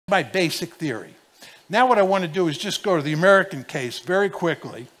My basic theory. Now what I want to do is just go to the American case very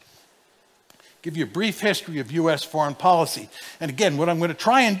quickly, give you a brief history of U.S. foreign policy. And again, what I'm going to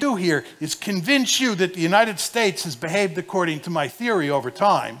try and do here is convince you that the United States has behaved according to my theory over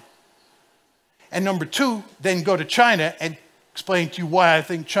time. And number two, then go to China and explain to you why I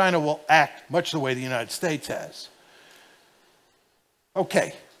think China will act much the way the United States has.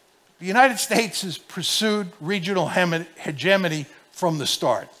 Okay, the United States has pursued regional hegemony from the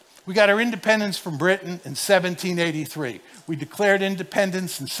start. We got our independence from Britain in 1783. We declared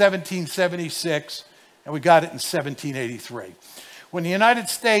independence in 1776, and we got it in 1783. When the United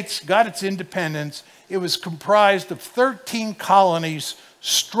States got its independence, it was comprised of 13 colonies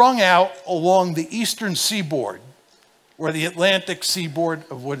strung out along the eastern seaboard, or the Atlantic seaboard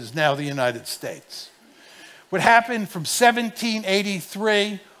of what is now the United States. What happened from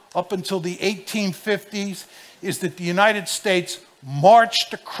 1783 up until the 1850s is that the United States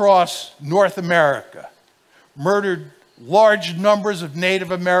marched across North America, murdered large numbers of Native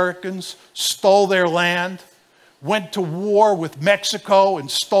Americans, stole their land, went to war with Mexico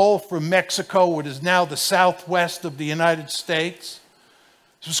and stole from Mexico what is now the southwest of the United States.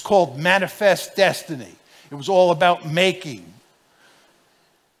 This was called Manifest Destiny. It was all about making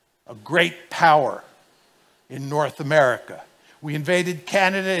a great power in North America. We invaded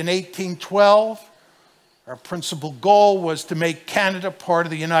Canada in 1812. Our principal goal was to make Canada part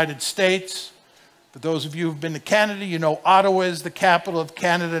of the United States. For those of you who've been to Canada, you know Ottawa is the capital of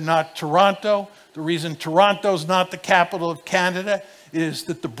Canada, not Toronto. The reason Toronto's not the capital of Canada is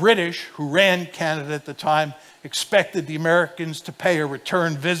that the British, who ran Canada at the time, expected the Americans to pay a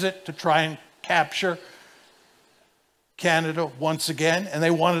return visit to try and capture Canada once again, and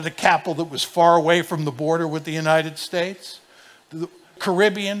they wanted a capital that was far away from the border with the United States. The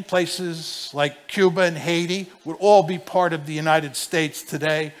Caribbean, places like Cuba and Haiti, would all be part of the United States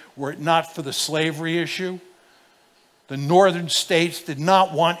today were it not for the slavery issue. The northern states did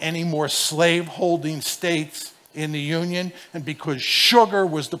not want any more slave-holding states in the Union, and because sugar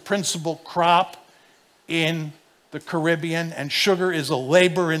was the principal crop in the Caribbean, and sugar is a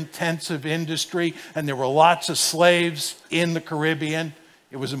labor-intensive industry, and there were lots of slaves in the Caribbean,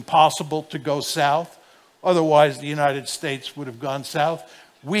 it was impossible to go south. Otherwise, the United States would have gone south.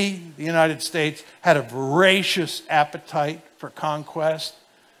 We, the United States, had a voracious appetite for conquest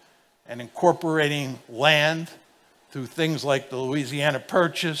and incorporating land through things like the Louisiana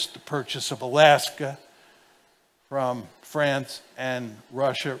Purchase, the purchase of Alaska from France and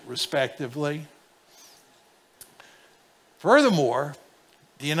Russia, respectively. Furthermore,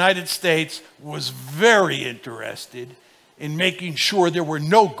 the United States was very interested in making sure there were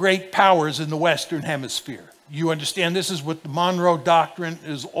no great powers in the Western Hemisphere. You understand this is what the Monroe Doctrine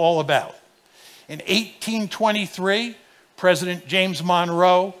is all about. In 1823, President James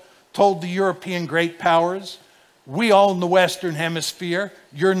Monroe told the European great powers, "We own the Western Hemisphere,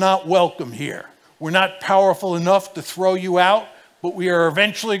 you're not welcome here. We're not powerful enough to throw you out, but we are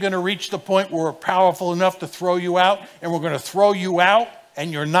eventually going to reach the point where we're powerful enough to throw you out, and we're going to throw you out,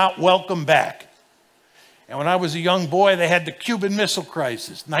 and you're not welcome back." And when I was a young boy, they had the Cuban Missile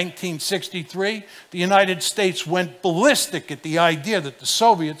Crisis. 1963, the United States went ballistic at the idea that the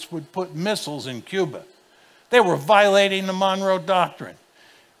Soviets would put missiles in Cuba. They were violating the Monroe Doctrine.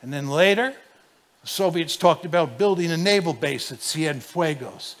 And then later, the Soviets talked about building a naval base at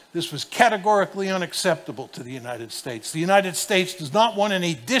Cienfuegos. This was categorically unacceptable to the United States. The United States does not want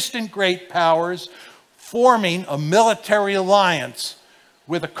any distant great powers forming a military alliance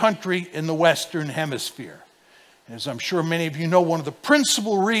with a country in the Western Hemisphere. And as I'm sure many of you know, one of the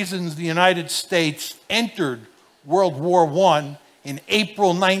principal reasons the United States entered World War I in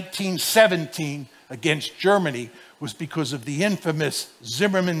April 1917 against Germany was because of the infamous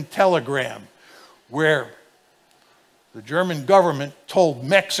Zimmermann telegram, where the German government told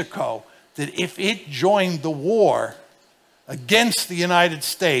Mexico that if it joined the war against the United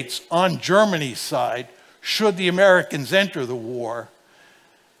States on Germany's side, should the Americans enter the war,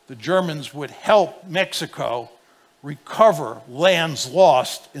 the Germans would help Mexico recover lands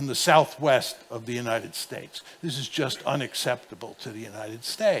lost in the southwest of the United States. This is just unacceptable to the United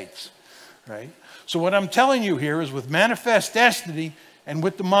States, right? So what I'm telling you here is with Manifest Destiny and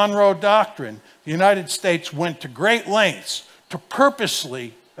with the Monroe Doctrine, the United States went to great lengths to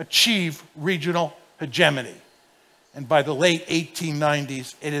purposely achieve regional hegemony. And by the late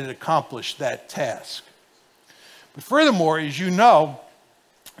 1890s, it had accomplished that task. But furthermore, as you know,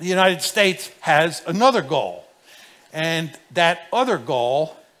 the United States has another goal. And that other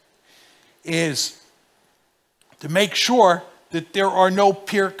goal is to make sure that there are no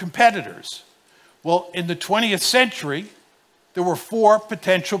peer competitors. Well, in the 20th century, there were four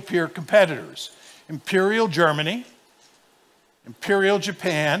potential peer competitors: Imperial Germany, Imperial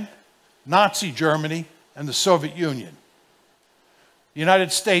Japan, Nazi Germany, and the Soviet Union. The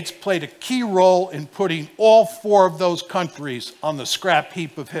United States played a key role in putting all four of those countries on the scrap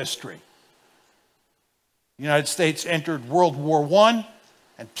heap of history. The United States entered World War I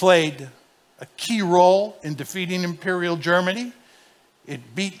and played a key role in defeating Imperial Germany.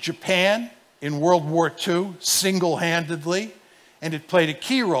 It beat Japan in World War II single-handedly, and it played a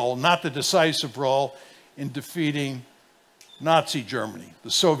key role, not the decisive role, in defeating Nazi Germany.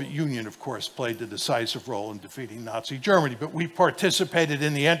 The Soviet Union, of course, played the decisive role in defeating Nazi Germany, but we participated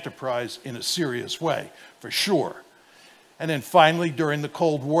in the enterprise in a serious way, for sure. And then finally, during the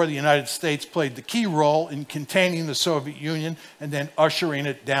Cold War, the United States played the key role in containing the Soviet Union and then ushering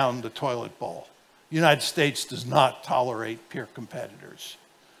it down the toilet bowl. The United States does not tolerate peer competitors.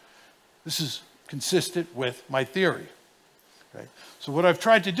 This is consistent with my theory. Okay? So what I've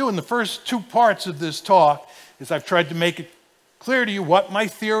tried to do in the first two parts of this talk is I've tried to make it clear to you what my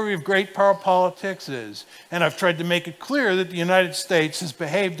theory of great power politics is, and I've tried to make it clear that the United States has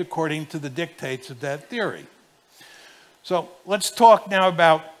behaved according to the dictates of that theory. So let's talk now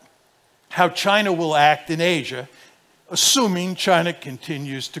about how China will act in Asia, assuming China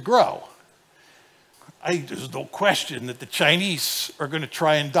continues to grow. There's no question that the Chinese are going to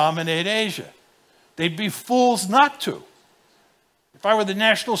try and dominate Asia. They'd be fools not to. If I were the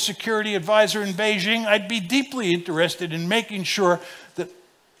national security advisor in Beijing, I'd be deeply interested in making sure that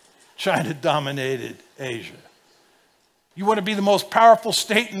China dominated Asia. You want to be the most powerful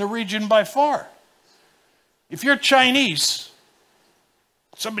state in the region by far. If you're Chinese,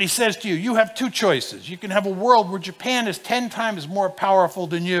 somebody says to you, you have two choices. You can have a world where Japan is 10 times more powerful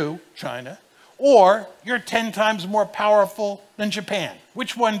than you, China, or you're 10 times more powerful than Japan.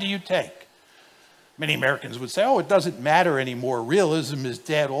 Which one do you take? Many Americans would say, oh, it doesn't matter anymore. Realism is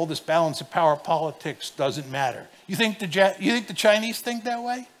dead. All this balance of power politics doesn't matter. You think the Chinese think that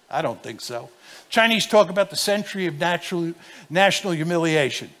way? I don't think so. Chinese talk about the century of national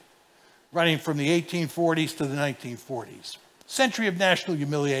humiliation, running from the 1840s to the 1940s. Century of national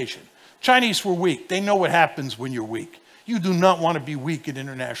humiliation. Chinese were weak. They know what happens when you're weak. You do not want to be weak in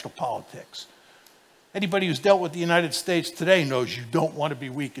international politics. Anybody who's dealt with the United States today knows you don't want to be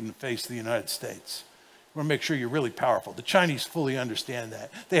weak in the face of the United States. You want to make sure you're really powerful. The Chinese fully understand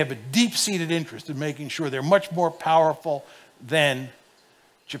that. They have a deep-seated interest in making sure they're much more powerful than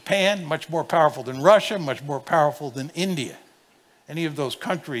Japan, much more powerful than Russia, much more powerful than India. Any of those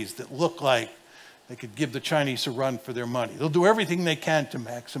countries that look like they could give the Chinese a run for their money. They'll do everything they can to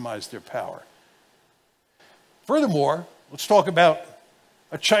maximize their power. Furthermore, let's talk about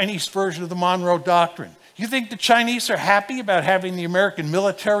a Chinese version of the Monroe Doctrine. You think the Chinese are happy about having the American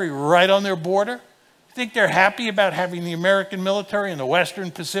military right on their border? You think they're happy about having the American military in the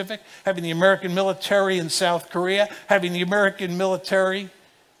Western Pacific, having the American military in South Korea, having the American military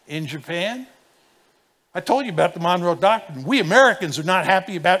in Japan? I told you about the Monroe Doctrine. We Americans are not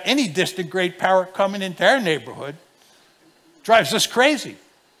happy about any distant great power coming into our neighborhood. It drives us crazy.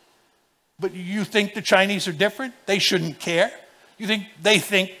 But you think the Chinese are different? They shouldn't care. You think they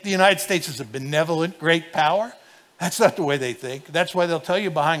think the United States is a benevolent great power? That's not the way they think. That's why they'll tell you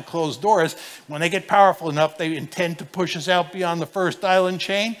behind closed doors, when they get powerful enough, they intend to push us out beyond the first island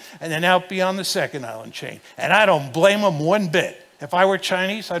chain and then out beyond the second island chain. And I don't blame them one bit. If I were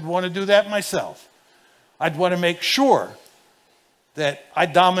Chinese, I'd want to do that myself. I'd want to make sure that I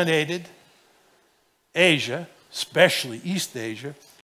dominated Asia, especially East Asia,